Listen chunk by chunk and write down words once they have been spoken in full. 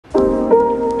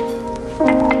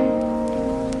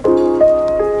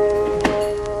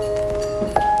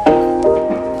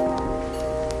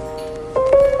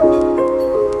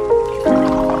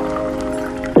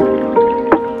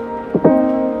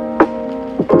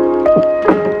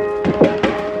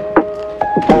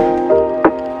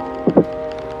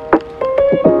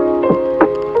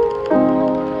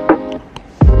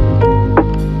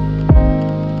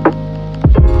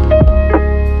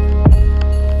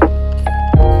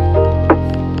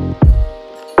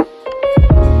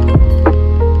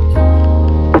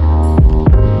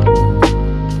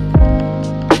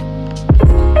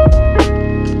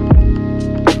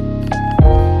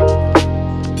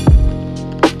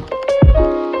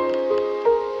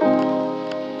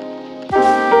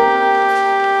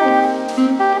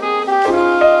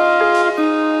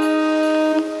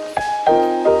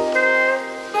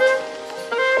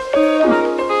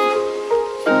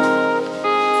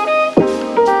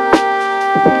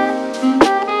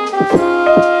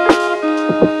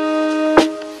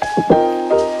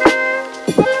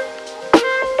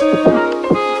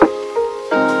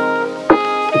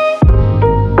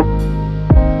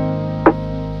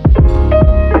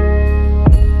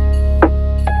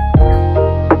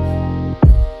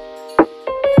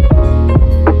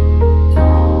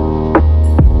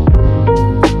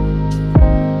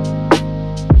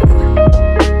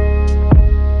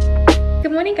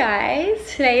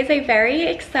guys, today is a very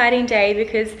exciting day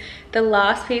because the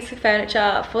last piece of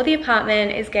furniture for the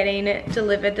apartment is getting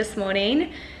delivered this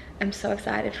morning. I'm so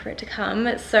excited for it to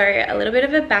come. So a little bit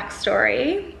of a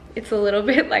backstory. It's a little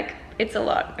bit like, it's a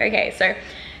lot. Okay, so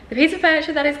the piece of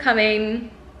furniture that is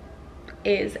coming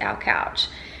is our couch.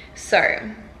 So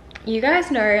you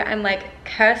guys know I'm like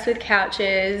cursed with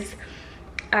couches.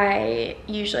 I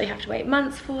usually have to wait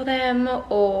months for them,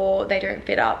 or they don't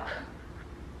fit up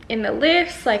in the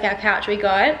lifts. Like our couch we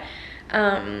got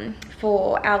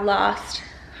for our last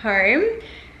home,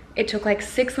 it took like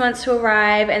 6 months to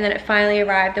arrive, and then it finally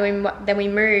arrived. Then we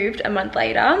moved a month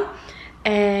later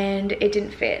and it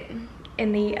didn't fit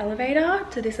in the elevator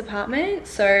to this apartment,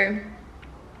 so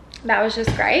that was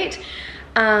just great.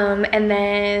 And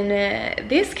then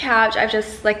this couch, I've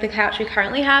just, like the couch we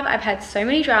currently have, I've had so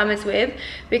many dramas with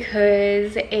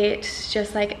because it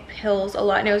just like pills a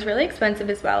lot, and it was really expensive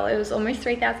as well. It was almost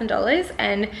 $3,000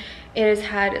 and it has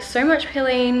had so much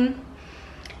pilling.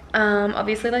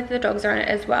 Obviously like the dogs are on it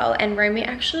as well, and Romy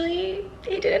actually,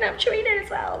 he didn't have chewing in as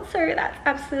well, so that's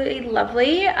absolutely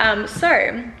lovely.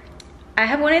 So I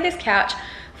have wanted this couch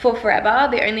for forever.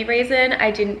 The only reason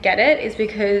I didn't get it is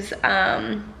because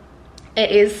it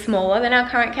is smaller than our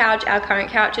current couch. Our current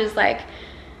couch is like,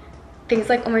 I think it's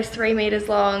like almost 3 meters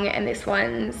long, and this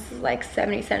one's like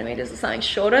 70 centimeters or something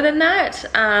shorter than that.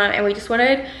 And we just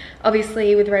wanted,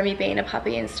 obviously with Romy being a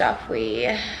puppy and stuff,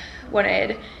 we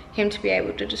wanted him to be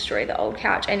able to destroy the old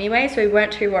couch anyway, so we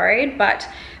weren't too worried. But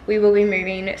we will be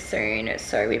moving soon,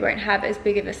 so we won't have as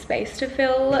big of a space to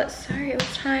fill, so it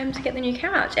was time to get the new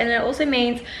couch. And it also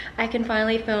means I can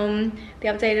finally film the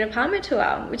updated apartment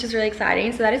tour, which is really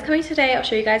exciting. So that is coming today. I'll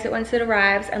show you guys it once it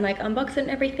arrives and like unbox it and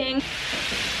everything.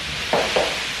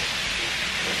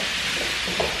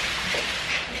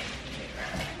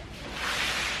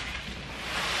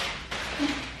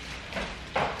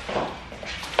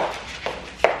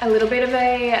 A little bit of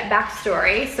a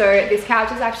backstory. So this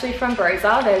couch is actually from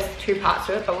Brosa. There's 2 parts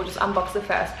to it, but we'll just unbox the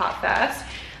first part first.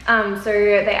 So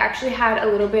they actually had a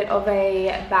little bit of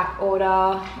a back order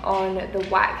on the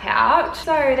white couch.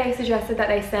 So they suggested that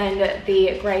they send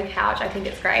the grey couch. I think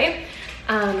it's great.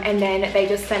 And then they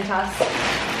just sent us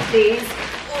these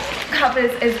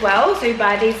covers as well. So we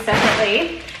buy these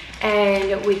separately,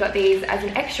 and we got these as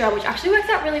an extra, which actually works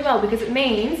out really well because it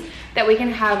means that we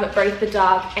can have both the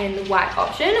dark and the white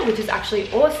option, which is actually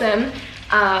awesome.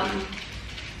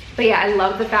 But yeah, I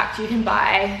love the fact you can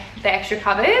buy the extra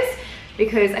covers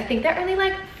because I think they're only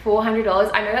like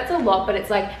 $400. I know that's a lot, but it's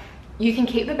like you can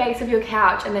keep the base of your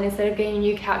couch, and then instead of getting a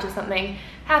new couch if something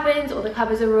happens or the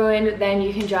covers are ruined, then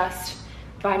you can just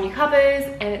buy new covers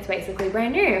and it's basically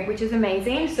brand new, which is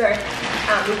amazing. So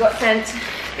we got sent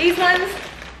these ones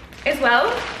as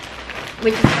well,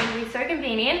 which is going to be so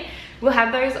convenient. We'll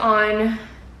have those on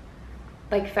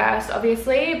like first,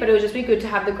 obviously, but it'll just be good to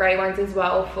have the grey ones as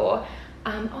well for,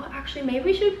 oh, actually, maybe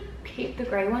we should keep the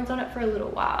grey ones on it for a little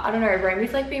while. I don't know,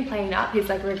 Romy's like been playing up. He's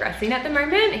like regressing at the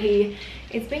moment.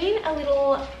 It's been a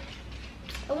little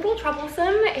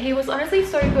troublesome. He was honestly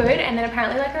so good, and then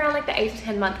apparently like around like the 8 to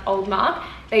 10 month old mark,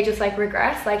 they just like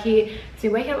regress. Like he's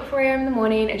been waking up at 4 AM in the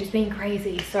morning and just being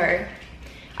crazy. So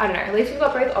I don't know, at least we've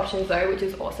got both options though, which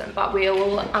is awesome. But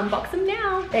we'll unbox them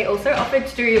now. They also offered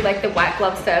to do like the white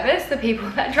glove service, the people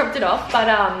that dropped it off, but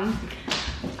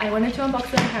I wanted to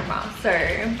unbox it on camera. So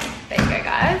there you go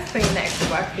guys, putting in the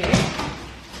extra work for you.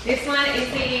 This one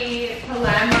is the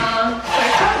COLLAB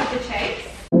sofa with the chase.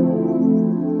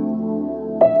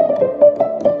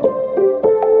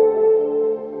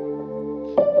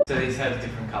 So these have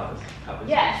different colours?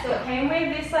 Yeah, so it came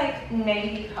with this like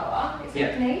navy colour. Is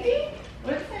it navy?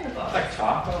 What does it say in the box? Like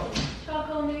charcoal.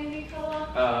 Charcoal navy colour?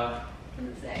 What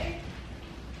does it say?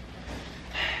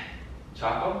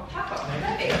 Charcoal? Charcoal,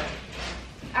 maybe.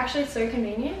 Actually, it's so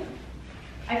convenient.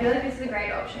 I feel like this is a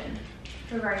great option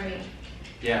for Romy.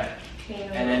 Yeah.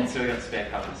 And then so we got spare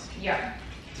covers. Yeah.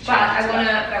 But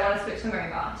I wanna switch them over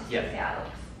just to see how it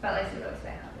looks. But at least we've got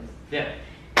spare covers. Yeah.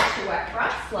 That should work for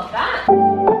us. Love that.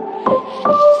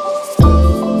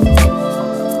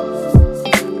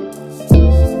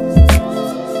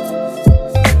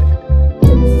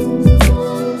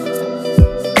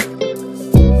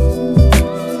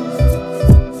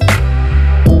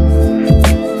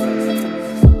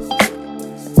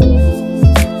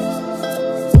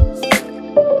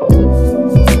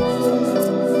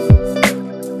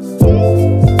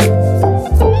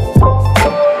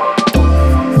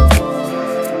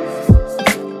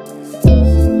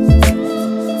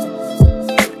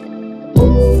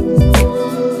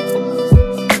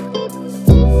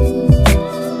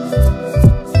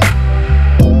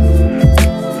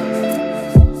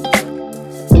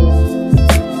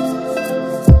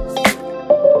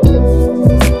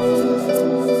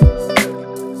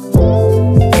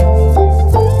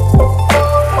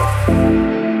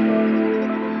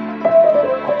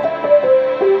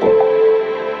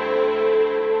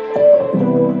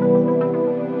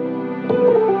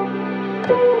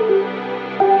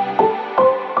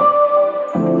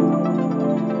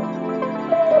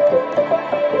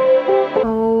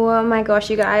 gosh,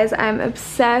 you guys, I'm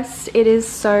obsessed. It is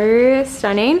so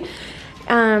stunning.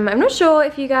 I'm not sure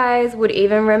if you guys would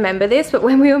even remember this, but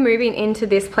when we were moving into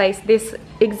this place, this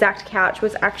exact couch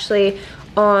was actually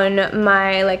on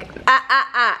my like,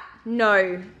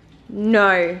 no.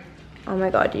 Oh my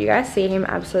god, do you guys see him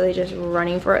absolutely just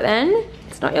running for it then?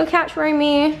 It's not your couch,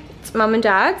 Romy. It's mum and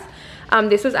dad's.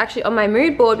 This was actually on my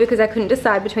mood board because I couldn't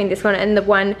decide between this one and the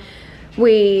one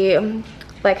we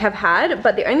like have had.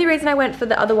 But the only reason I went for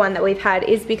the other one that we've had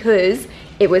is because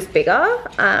it was bigger.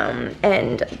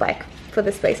 And like for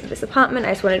the space of this apartment,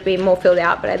 I just wanted to be more filled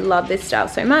out, but I love this style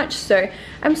so much. So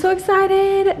I'm so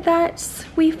excited that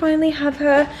we finally have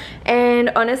her. And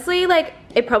honestly, like,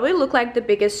 it probably looked like the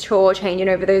biggest chore changing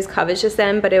over those covers just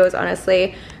then, but it was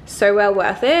honestly so well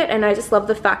worth it. And I just love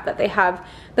the fact that they have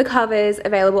the covers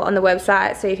available on the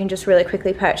website, so you can just really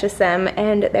quickly purchase them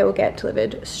and they will get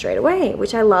delivered straight away,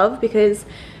 which I love, because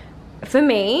for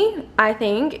me, I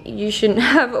think you shouldn't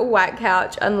have a white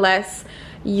couch unless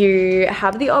you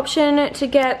have the option to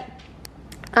get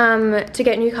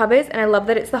new covers. And I love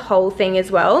that it's the whole thing as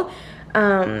well,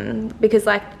 because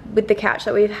like with the couch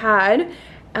that we've had,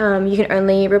 you can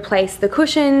only replace the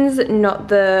cushions, not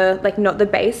the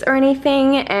base or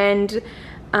anything. And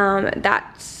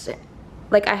that's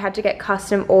like, I had to get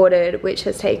custom ordered, which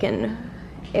has taken,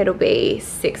 it'll be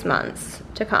 6 months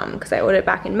to come, because I ordered it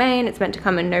back in May and it's meant to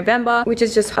come in November, which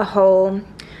is just a whole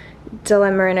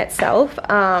dilemma in itself.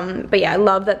 But yeah, I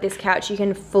love that this couch you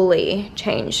can fully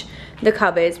change the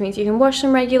covers, means you can wash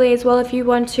them regularly as well if you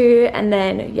want to, and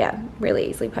then yeah, really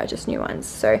easily purchase new ones.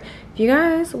 So if you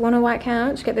guys want a white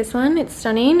couch, get this one. It's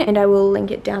stunning, and I will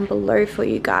link it down below for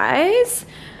you guys.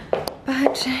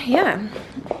 But yeah,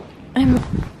 I'm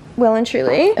well and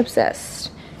truly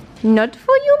obsessed. Not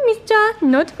for you, mister,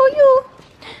 not for you,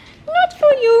 not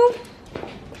for you.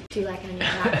 Do you like our new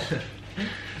couch?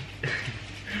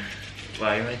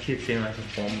 Wow, you make it seem like a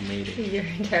formal meeting. You're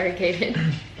interrogated.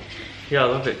 Yeah, I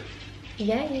love it.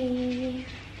 Yay!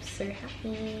 So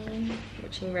happy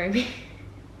watching Romy.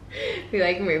 We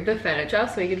like moved the furniture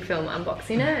so we could film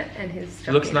unboxing it, and his.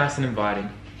 It looks nice and inviting.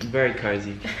 Very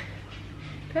cozy.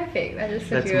 Perfect. That just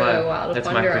took you a while to That's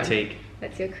ponder my critique. on.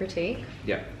 That's your critique?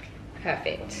 Yeah.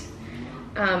 Perfect.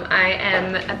 I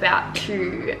am about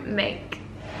to make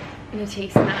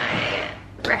Natisse and I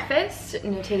breakfast.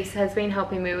 Natisse has been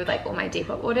helping me with like all my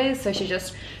Depop orders, so she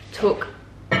just took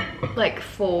like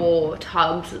 4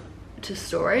 tubs to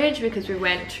storage, because we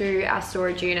went to our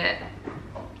storage unit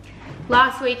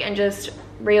last week and just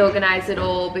reorganized it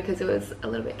all because it was a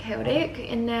little bit chaotic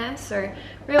in there. So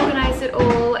reorganized it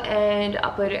all and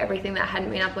uploaded everything that hadn't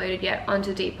been uploaded yet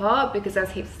onto Depop, because there's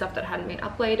heaps of stuff that hadn't been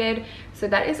uploaded. So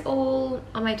that is all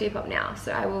on my Depop now,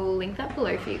 so I will link that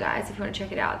below for you guys if you want to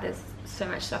check it out. There's so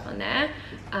much stuff on there.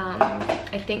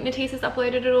 I think Natisse has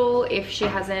uploaded it all. If she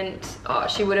hasn't, oh,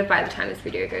 she would have by the time this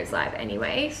video goes live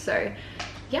anyway. So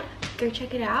yeah, go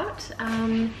check it out.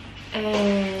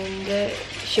 And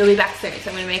she'll be back soon, so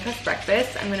I'm gonna make us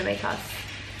breakfast. I'm gonna make us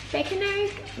bacon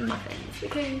egg muffins,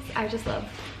 because I just love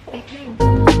bacon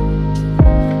eggs.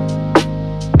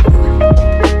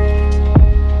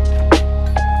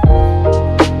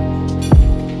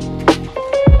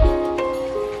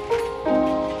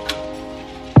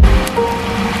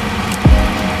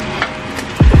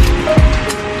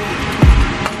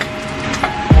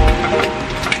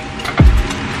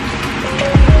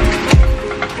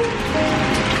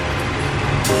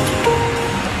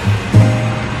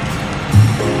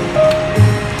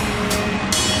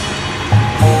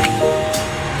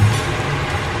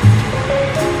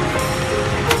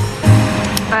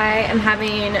 I'm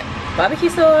having barbecue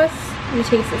sauce.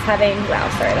 Natisse is having, wow,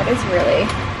 sorry, that is really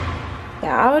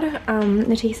loud.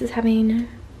 Natisse is having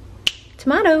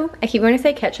tomato. I keep wanting to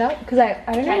say ketchup because I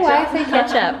don't know why I say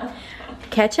ketchup.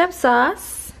 Ketchup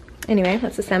sauce. Anyway,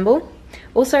 let's assemble.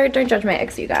 Also, don't judge my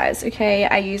eggs, you guys, okay?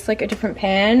 I use like a different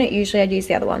pan. Usually I'd use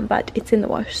the other one, but it's in the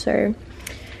wash, so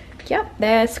yeah,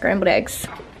 they're scrambled eggs.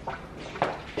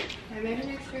 I made an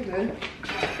eggs so good.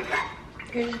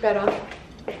 Who's better?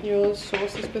 Your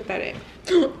sauce is pathetic.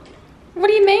 What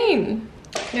do you mean?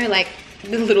 No, like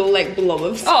the little like blob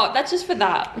of. Oh, that's just for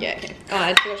that. Yeah. Okay. Oh,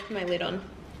 I forgot to put my lid on.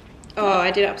 Oh, I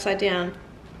did it upside down.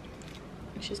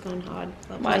 She's gone hard.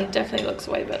 Mine definitely looks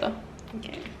way better.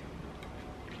 Okay.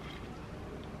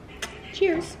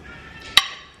 Cheers.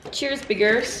 Cheers,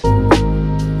 biggers.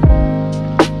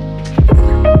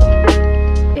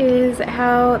 Is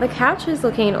how the couch is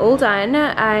looking, all done.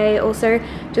 I also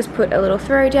just put a little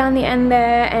throw down the end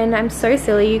there, and I'm so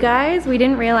silly, you guys. We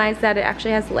didn't realize that it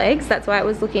actually has legs. That's why it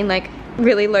was looking like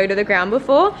really low to the ground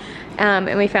before.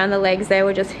 And we found the legs there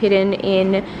were just hidden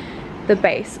in the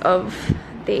base of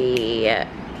the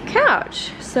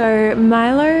couch. So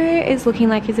Milo is looking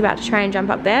like he's about to try and jump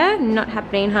up there. Not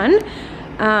happening, hun.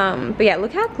 But yeah,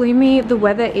 look how gloomy the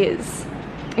weather is.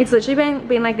 It's literally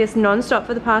been like this non-stop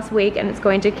for the past week, and it's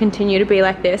going to continue to be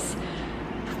like this,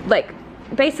 like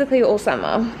basically all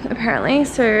summer apparently.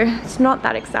 So it's not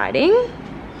that exciting.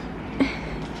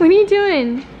 What are you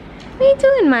doing? What are you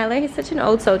doing, Milo? He's such an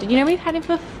old soul. Did you know we've had him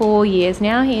for 4 years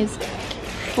now? He's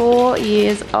 4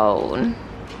 years old.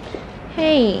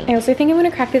 Hey. I also think I'm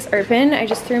gonna crack this open. I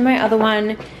just threw my other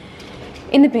one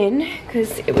in the bin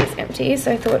because it was empty,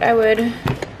 so I thought I would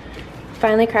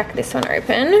finally crack this one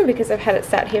open because I've had it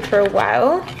sat here for a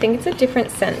while. I think it's a different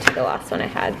scent to the last one I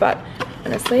had, but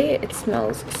honestly it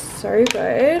smells so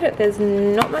good. There's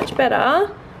not much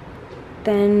better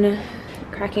than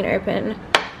cracking open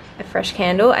a fresh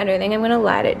candle. I don't think I'm gonna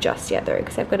light it just yet though,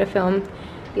 because I've got to film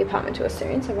the apartment tour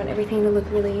soon, so I want everything to look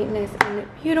really nice and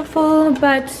beautiful.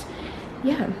 But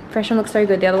yeah, fresh one looks so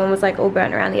good. The other one was like all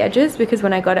burnt around the edges because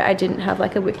when I got it I didn't have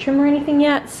like a wick trim or anything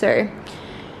yet. So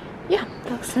yeah,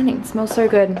 that looks stunning. It smells so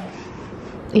good,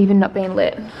 even not being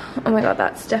lit. Oh my god,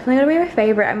 that's definitely gonna be my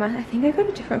favorite. I think I got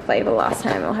a different flavor last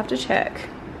time. I'll have to check.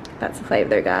 That's the flavor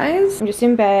though, guys. I'm just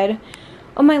in bed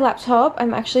on my laptop.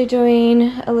 I'm actually doing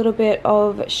a little bit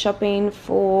of shopping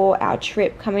for our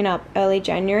trip coming up early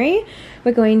January.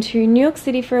 We're going to New York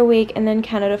City for a week and then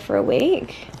Canada for a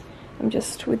week. I'm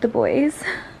just with the boys.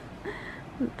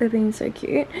 They're being so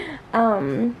cute.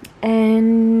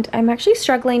 And I'm actually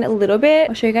struggling a little bit.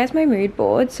 I'll show you guys my mood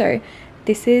board. So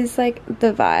this is like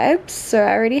the vibes. So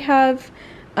I already have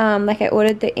like I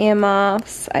ordered the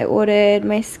earmuffs, I ordered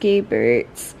my ski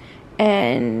boots,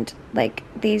 and like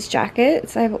these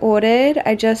jackets I've ordered.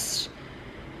 I just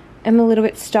am a little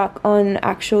bit stuck on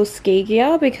actual ski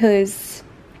gear because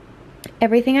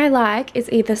everything I like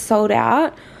is either sold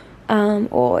out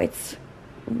or it's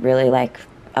really like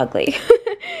ugly.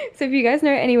 So if you guys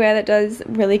know anywhere that does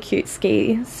really cute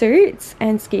ski suits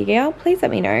and ski gear, please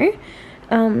let me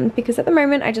know, because at the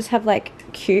moment I just have like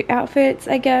cute outfits,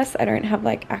 I guess. I don't have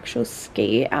like actual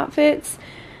ski outfits.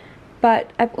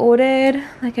 But I've ordered,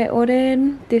 like I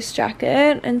ordered this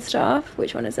jacket and stuff.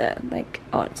 Which one is it? Like,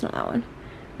 oh, it's not that one.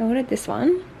 I ordered this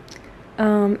one.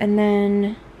 And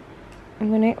then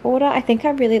I'm gonna order, I think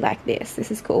I really like this.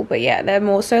 This is cool. But yeah, they're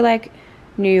more so like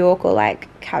New York or like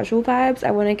casual vibes.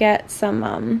 I want to get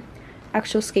some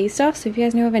actual ski stuff. So if you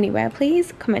guys know of anywhere,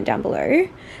 please comment down below.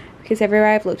 Because everywhere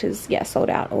I've looked is, yeah, sold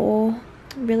out or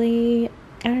really,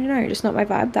 I don't know, just not my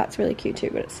vibe. That's really cute too,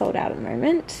 but it's sold out at the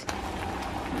moment.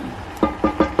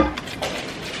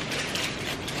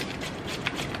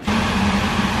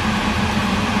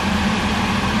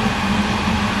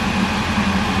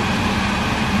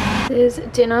 This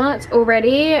is dinner. It's all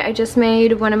ready. I just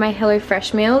made one of my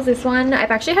HelloFresh meals. This one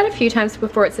I've actually had a few times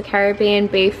before. It's a Caribbean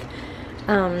beef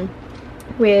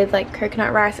with like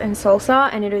coconut rice and salsa,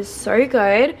 and it is so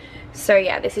good. So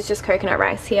yeah, this is just coconut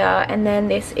rice here, and then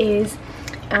this is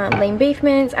lean beef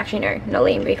mince. Actually no, not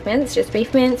lean beef mince, just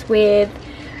beef mince with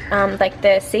like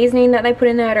the seasoning that they put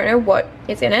in there. I don't know what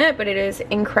is in it, but it is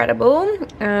incredible.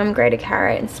 Grated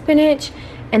carrot and spinach,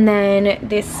 and then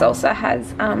this salsa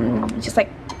has just like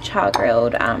char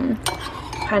grilled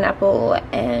pineapple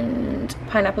and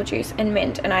pineapple juice and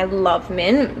mint, and I love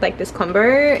mint. Like this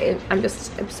combo I'm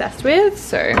just obsessed with.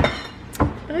 So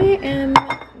I am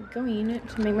going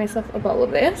to make myself a bowl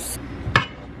of this.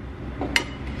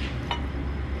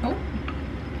 Oh.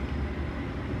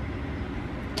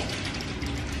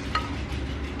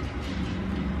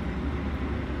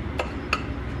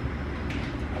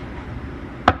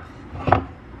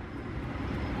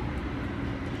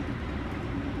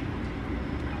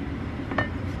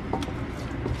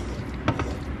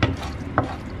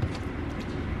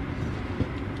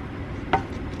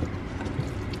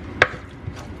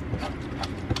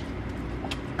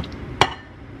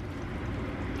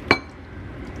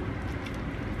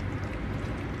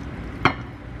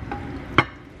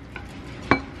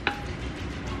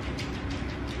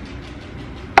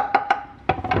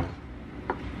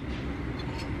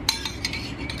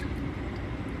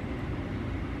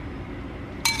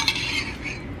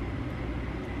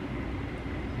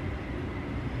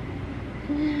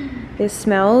 This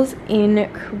smells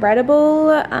incredible.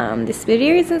 This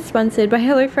video isn't sponsored by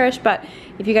HelloFresh, but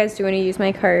if you guys do want to use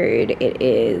my code, it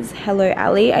is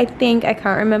HelloAllie. I think, I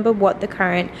can't remember what the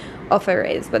current offer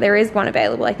is, but there is one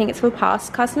available. I think it's for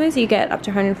past customers. You get up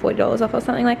to $140 off or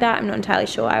something like that. I'm not entirely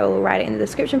sure. I will write it in the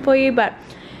description for you, but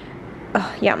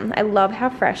oh, yum. I love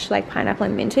how fresh like pineapple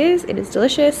and mint is. It is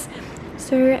delicious.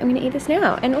 So I'm gonna eat this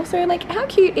now. And also, like, how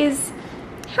cute is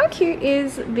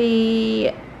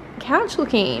the couch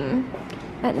looking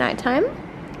at nighttime?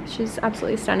 She's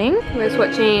absolutely stunning. We're just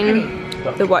watching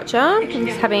The Watcher. I'm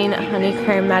just having a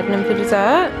honeycomb magnum for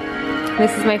dessert.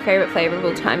 This is my favorite flavor of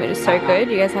all time. It is so good.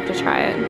 You guys have to try it.